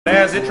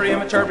There's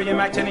yttrium, terbium,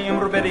 actinium,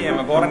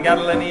 rubidium, boron,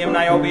 gadolinium,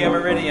 niobium,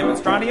 iridium, and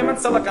strontium, and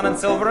silicon, and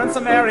silver, and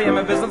samarium,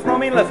 and bismuth,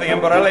 bromine, lithium,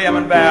 beryllium,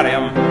 and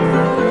barium.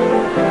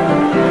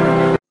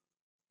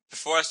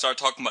 Before I start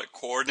talking about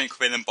coordinate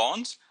covalent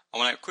bonds, I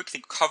want to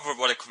quickly cover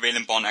what a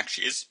covalent bond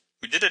actually is.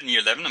 We did it in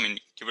year 11,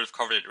 you would have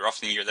covered it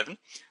roughly in year 11,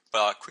 but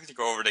I'll quickly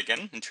go over it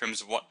again in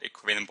terms of what a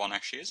covalent bond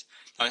actually is.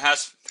 Now it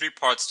has three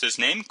parts to its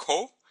name.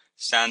 Co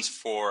stands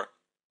for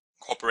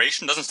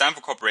cooperation, doesn't stand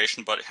for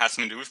cooperation, but it has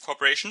something to do with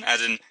cooperation,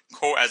 as in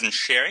co as in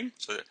sharing,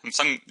 so that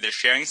they're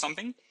sharing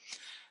something.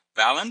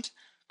 Valent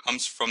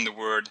comes from the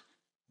word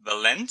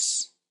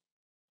valence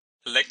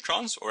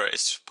electrons, or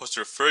is supposed to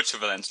refer to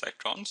valence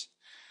electrons.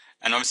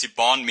 And obviously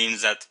bond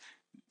means that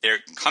they're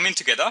coming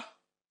together,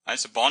 right?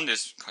 So bond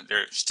is,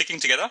 they're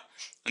sticking together,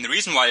 and the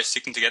reason why they're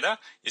sticking together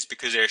is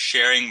because they're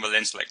sharing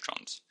valence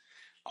electrons.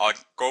 I'll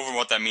go over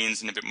what that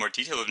means in a bit more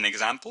detail with an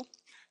example.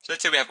 So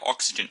let's say we have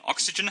oxygen.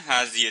 Oxygen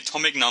has the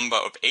atomic number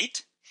of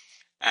 8,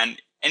 and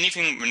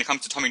anything when it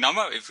comes to atomic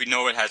number, if we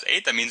know it has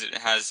 8, that means it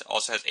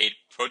also has 8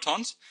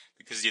 protons,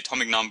 because the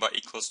atomic number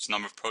equals the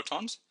number of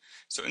protons.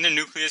 So in the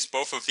nucleus,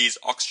 both of these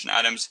oxygen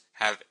atoms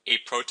have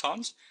 8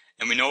 protons,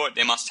 and we know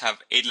they must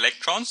have 8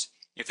 electrons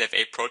if they have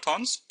 8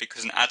 protons,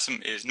 because an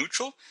atom is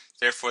neutral,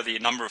 therefore the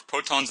number of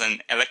protons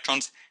and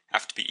electrons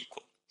have to be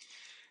equal.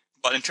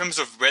 But in terms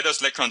of where those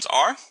electrons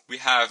are, we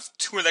have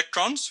 2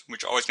 electrons,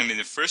 which are always going to be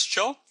in the first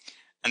shell,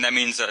 and that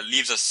means that it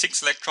leaves us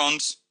 6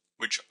 electrons,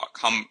 which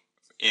come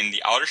in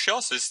the outer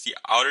shell. So this is the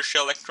outer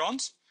shell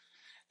electrons.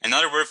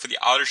 Another word for the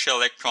outer shell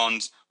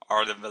electrons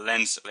are the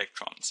valence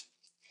electrons.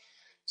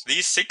 So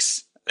these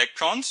 6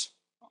 electrons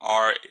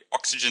are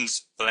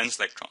oxygen's valence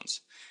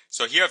electrons.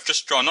 So here I've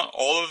just drawn not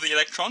all of the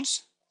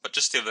electrons, but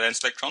just the valence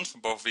electrons for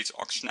both of these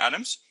oxygen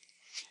atoms.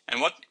 And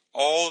what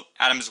all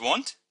atoms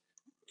want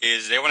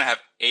is they want to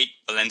have 8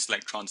 valence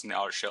electrons in the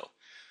outer shell.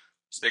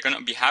 So they're going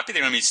to be happy,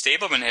 they're going to be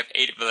stable when they have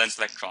 8 valence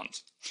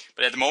electrons.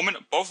 But at the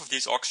moment, both of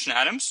these oxygen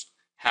atoms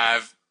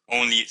have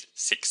only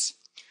 6.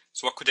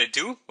 So what could they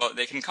do? Well,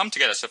 they can come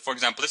together. So for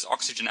example, this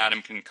oxygen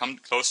atom can come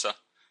closer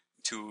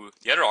to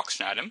the other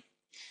oxygen atom.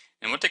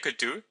 And what they could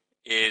do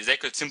is they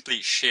could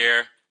simply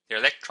share their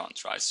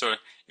electrons, right? So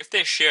if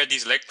they share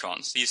these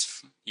electrons,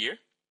 these here,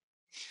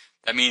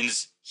 that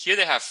means here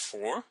they have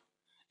 4,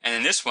 and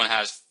then this one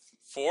has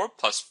 4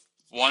 plus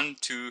 1,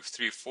 2,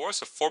 3, 4.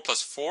 So 4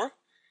 plus 4.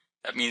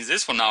 That means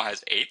this one now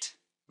has 8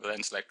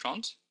 valence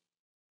electrons.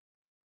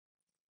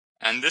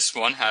 And this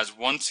one has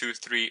 1, 2,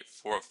 3,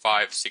 4,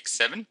 5, 6,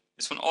 7.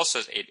 This one also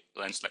has 8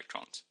 valence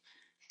electrons.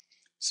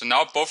 So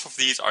now both of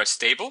these are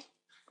stable.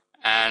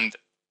 And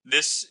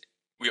this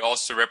we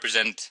also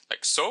represent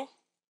like so.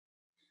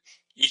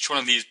 Each one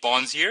of these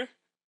bonds here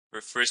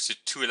refers to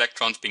 2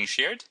 electrons being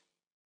shared.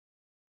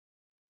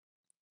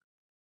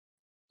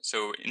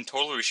 So in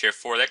total we share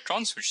 4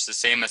 electrons, which is the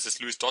same as this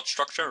Lewis dot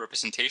structure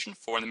representation,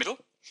 4 in the middle.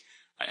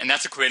 And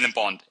that's a covalent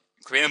bond.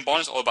 A covalent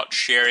bond is all about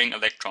sharing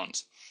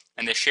electrons.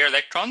 And they share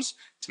electrons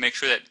to make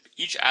sure that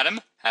each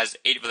atom has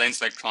 8 valence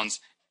electrons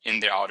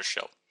in their outer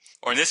shell.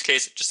 Or in this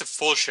case, just a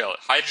full shell.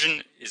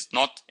 Hydrogen is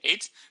not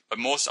 8, but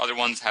most other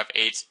ones have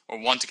 8 or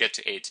want to get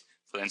to 8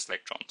 valence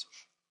electrons.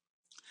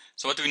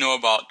 So what do we know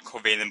about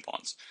covalent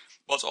bonds?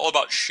 Well, it's all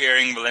about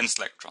sharing valence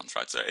electrons,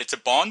 right? So it's a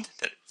bond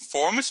that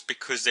forms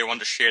because they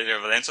want to share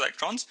their valence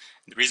electrons.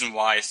 And the reason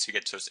why is to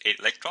get to those 8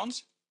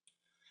 electrons.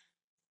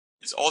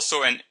 It's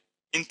also an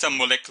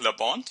intermolecular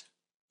bond.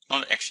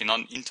 Not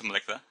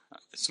intermolecular.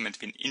 It's meant to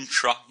be an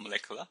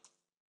intramolecular.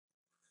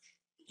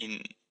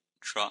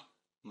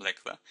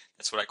 Intramolecular.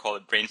 That's what I call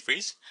it, brain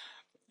freeze.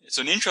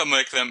 So an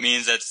intramolecular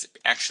means that's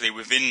actually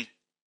within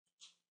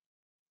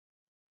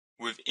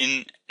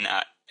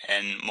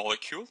an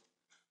molecule.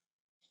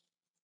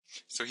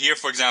 So here,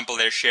 for example,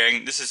 they're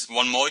sharing, this is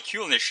one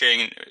molecule and they're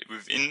sharing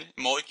within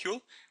a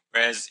molecule,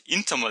 whereas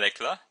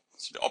intermolecular,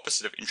 so the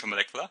opposite of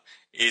intramolecular,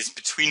 is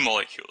between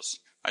molecules.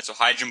 Right? So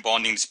hydrogen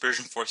bonding,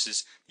 dispersion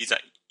forces, these are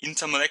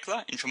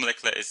intermolecular.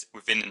 Intramolecular is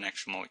within an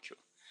actual molecule.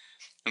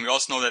 And we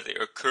also know that they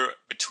occur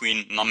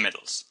between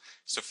nonmetals.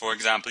 So for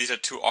example, these are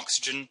 2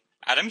 oxygen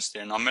atoms,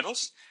 they're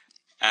nonmetals.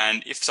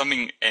 And if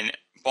a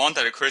bond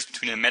that occurs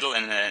between a metal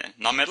and a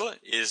nonmetal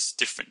is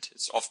different.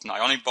 It's often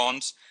ionic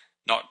bonds,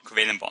 not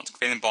covalent bonds.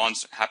 Covalent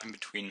bonds happen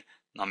between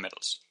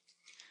nonmetals.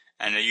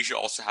 And they usually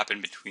also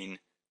happen between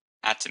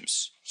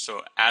atoms.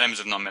 So atoms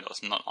of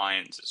nonmetals, not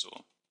ions as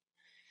well.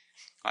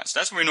 Right, so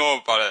that's what we know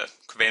about a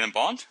covalent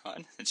bond.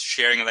 Right? It's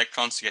sharing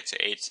electrons to get to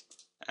 8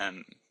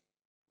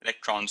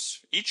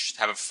 electrons each, to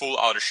have a full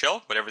outer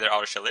shell, whatever their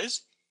outer shell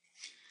is.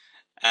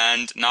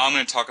 And now I'm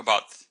going to talk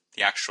about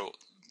the actual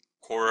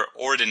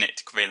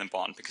coordinate covalent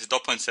bond, because the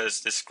dot point says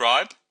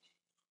describe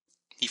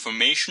the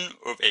formation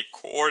of a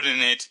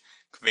coordinate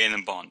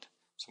covalent bond.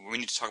 So we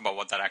need to talk about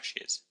what that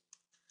actually is.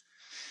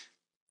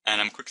 And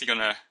I'm quickly going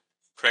to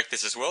correct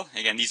this as well.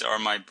 Again, these are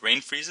my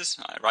brain freezes.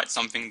 I write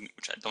something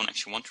which I don't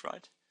actually want to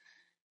write.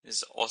 This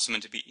is also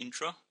meant to be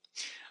intro.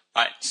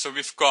 Alright, so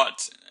we've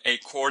got a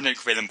coordinate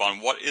covalent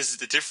bond. What is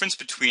the difference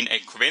between a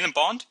covalent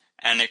bond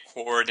and a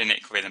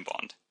coordinate covalent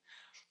bond?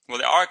 Well,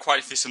 there are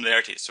quite a few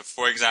similarities. So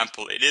for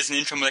example, it is an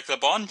intramolecular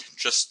bond,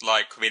 just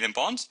like covalent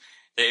bonds.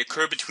 They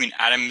occur between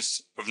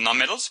atoms of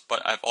nonmetals,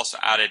 but I've also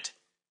added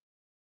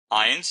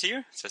ions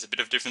here, so there's a bit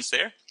of difference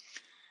there.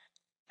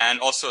 And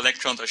also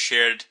electrons are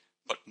shared,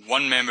 but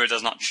one member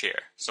does not share.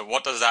 So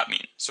what does that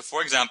mean? So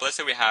for example, let's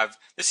say we have,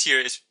 this here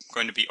is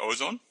going to be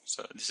ozone,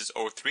 so this is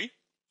O3,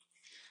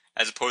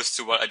 as opposed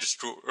to what I just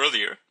drew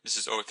earlier. This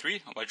is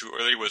O3, what I drew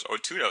earlier was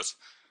O2, that was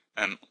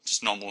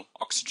just normal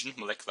oxygen,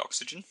 molecular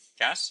oxygen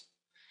gas.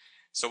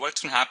 So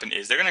what's going to happen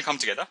is they're going to come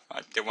together,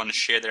 right? They want to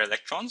share their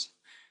electrons,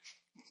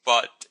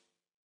 but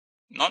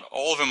not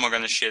all of them are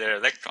going to share their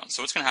electrons.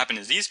 So what's going to happen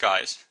is these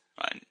guys,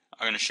 right,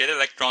 are going to share their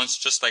electrons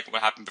just like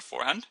what happened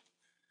beforehand,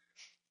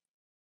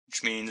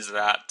 which means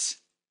that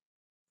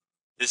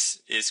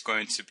this is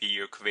going to be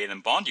your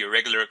covalent bond, your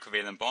regular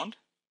covalent bond.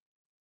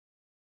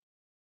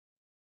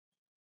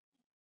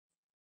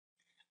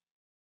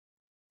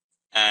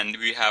 And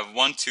we have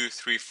 1, 2,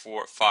 3,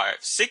 4, 5,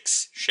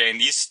 6 sharing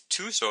these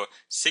two, so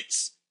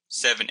 6,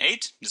 7,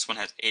 8. This one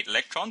has 8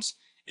 electrons.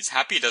 It's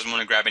happy, it doesn't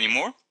want to grab any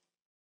more.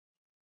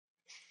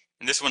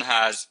 And this one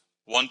has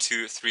 1,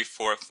 2, 3,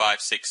 4, 5,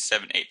 6,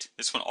 7, 8.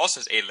 This one also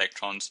has 8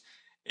 electrons.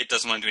 It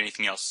doesn't want to do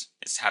anything else.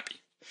 It's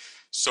happy.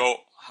 So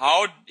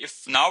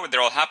if now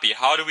they're all happy,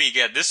 how do we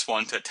get this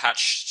one to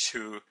attach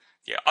to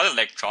the other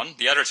electron,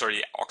 the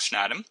oxygen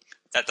atom?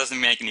 That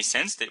doesn't make any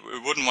sense. We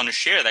wouldn't want to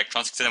share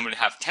electrons because then we'd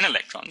have 10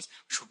 electrons,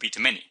 which would be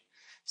too many.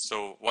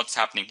 So what's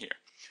happening here?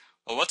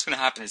 Well, what's going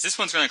to happen is this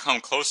one's going to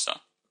come closer,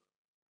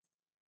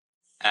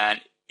 and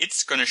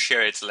it's going to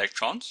share its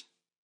electrons.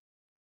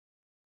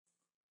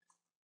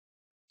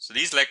 So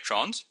these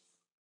electrons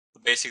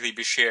will basically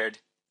be shared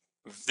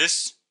with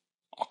this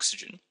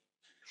oxygen.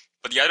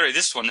 But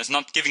this one is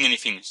not giving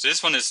anything. So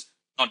this one is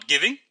not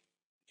giving,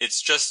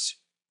 it's just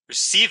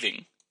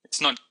receiving.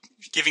 It's not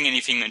giving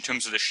anything in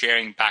terms of the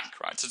sharing back,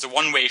 right? So it's a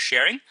one-way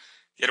sharing.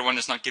 The other one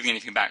is not giving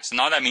anything back. So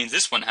now that means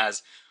this one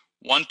has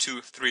 1,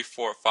 2, 3,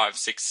 4, 5,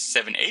 6,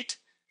 7, 8.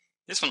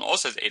 This one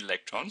also has 8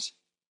 electrons.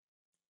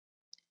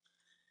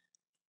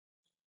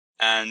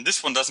 And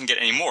this one doesn't get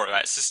any more,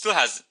 right? So it still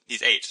has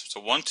these 8. So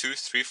 1, 2,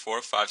 3,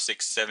 4, 5,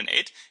 6, 7,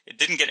 8. It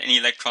didn't get any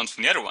electrons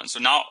from the other one. So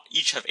now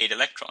each have 8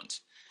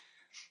 electrons.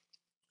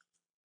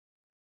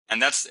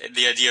 And that's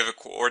the idea of a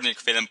coordinate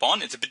covalent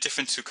bond. It's a bit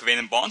different to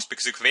covalent bonds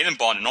because a covalent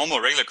bond, a normal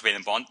regular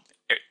covalent bond,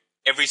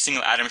 every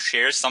single atom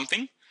shares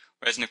something,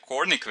 whereas in a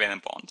coordinate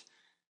covalent bond,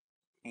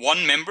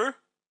 one member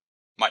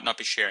might not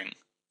be sharing,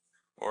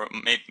 or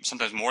maybe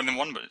sometimes more than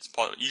one, but it's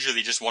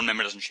usually just one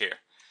member doesn't share.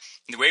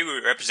 And the way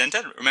we represent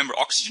that, remember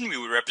oxygen, we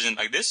would represent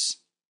like this.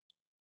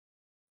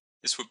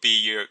 This would be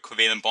your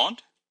covalent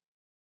bond.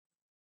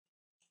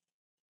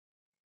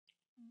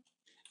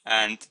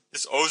 And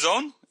this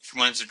ozone, if you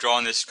wanted to draw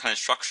on this kind of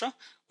structure,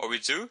 what we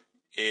do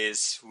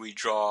is we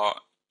draw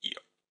the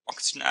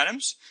oxygen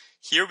atoms.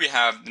 Here we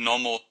have the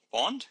normal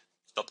bond,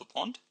 double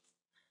bond,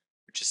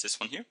 which is this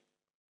one here.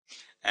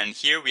 And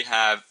here we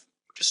have,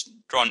 just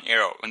draw an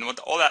arrow. And what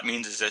all that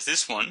means is that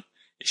this one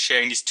is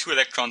sharing these 2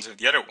 electrons with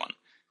the other one.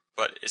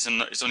 But it's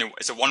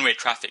a one-way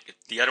traffic.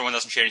 The other one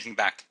doesn't share anything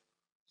back.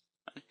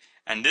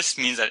 And this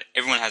means that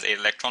everyone has 8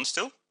 electrons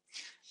still.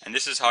 And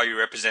this is how you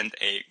represent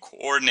a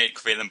coordinate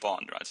covalent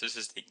bond, right? So this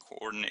is the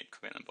coordinate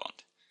covalent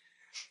bond.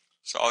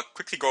 So I'll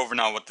quickly go over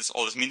now what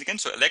all this means again.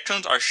 So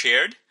electrons are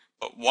shared,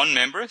 but one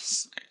member,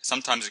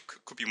 sometimes it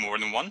could be more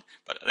than one,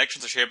 but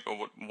electrons are shared, but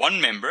one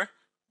member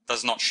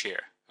does not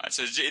share. Right?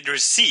 So it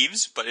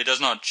receives, but it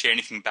does not share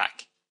anything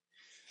back.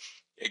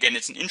 Again,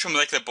 it's an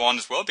intramolecular bond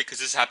as well, because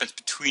this happens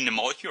between the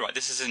molecule, right?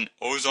 This is an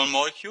ozone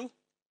molecule.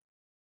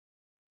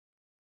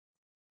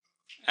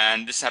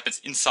 And this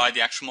happens inside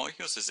the actual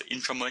molecule, so it's an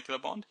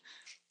intramolecular bond.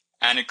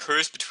 And it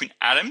occurs between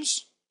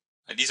atoms.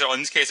 These are,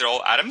 in this case, they're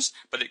all atoms,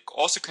 but it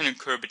also can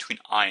occur between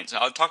ions.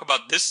 And I'll talk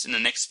about this in the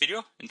next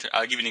video.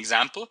 I'll give you an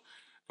example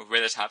of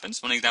where this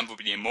happens. One example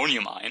would be the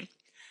ammonium ion.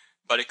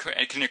 But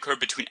it can occur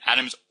between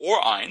atoms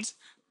or ions,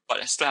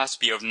 but it still has to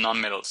be of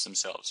nonmetals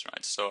themselves,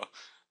 right? So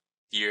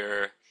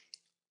your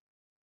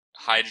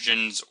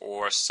hydrogens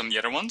or some of the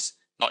other ones,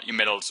 not your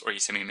metals or your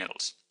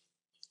semi-metals.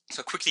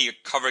 So quickly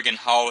cover again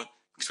how,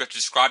 because we have to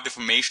describe the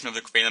formation of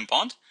the covalent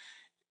bond.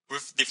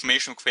 With the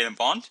formation of a covalent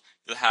bond,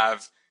 you'll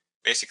have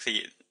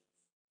basically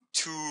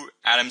 2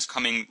 atoms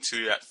coming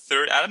to that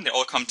third atom. They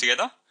all come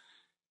together.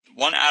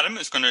 One atom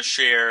is going to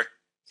share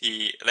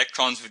the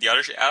electrons with the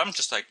other atom,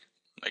 just like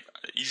it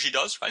usually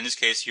does. Right? In this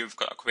case, you've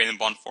got a covalent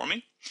bond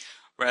forming.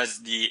 Whereas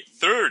the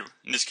third,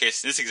 in this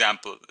case, in this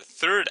example, the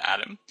third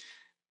atom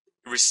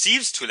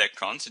receives 2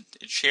 electrons.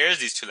 It shares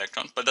these 2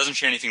 electrons, but doesn't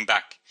share anything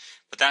back.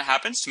 But that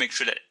happens to make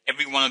sure that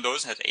every one of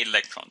those has 8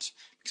 electrons.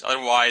 Because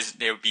otherwise,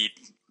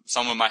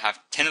 someone might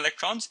have 10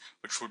 electrons,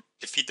 which would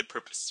defeat the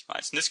purpose.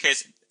 Right? So in this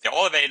case, they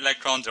all have 8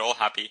 electrons, they're all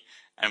happy,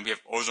 and we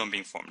have ozone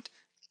being formed.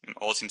 And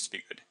all seems to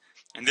be good.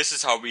 And this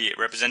is how we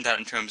represent that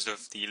in terms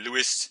of the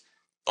Lewis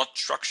dot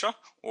structure,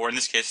 or in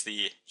this case,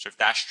 the sort of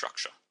dash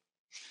structure,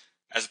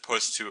 as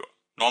opposed to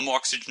normal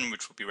oxygen,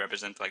 which would be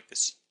represented like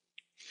this.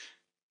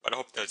 But I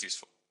hope that was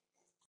useful.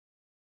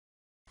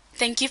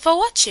 Thank you for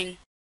watching.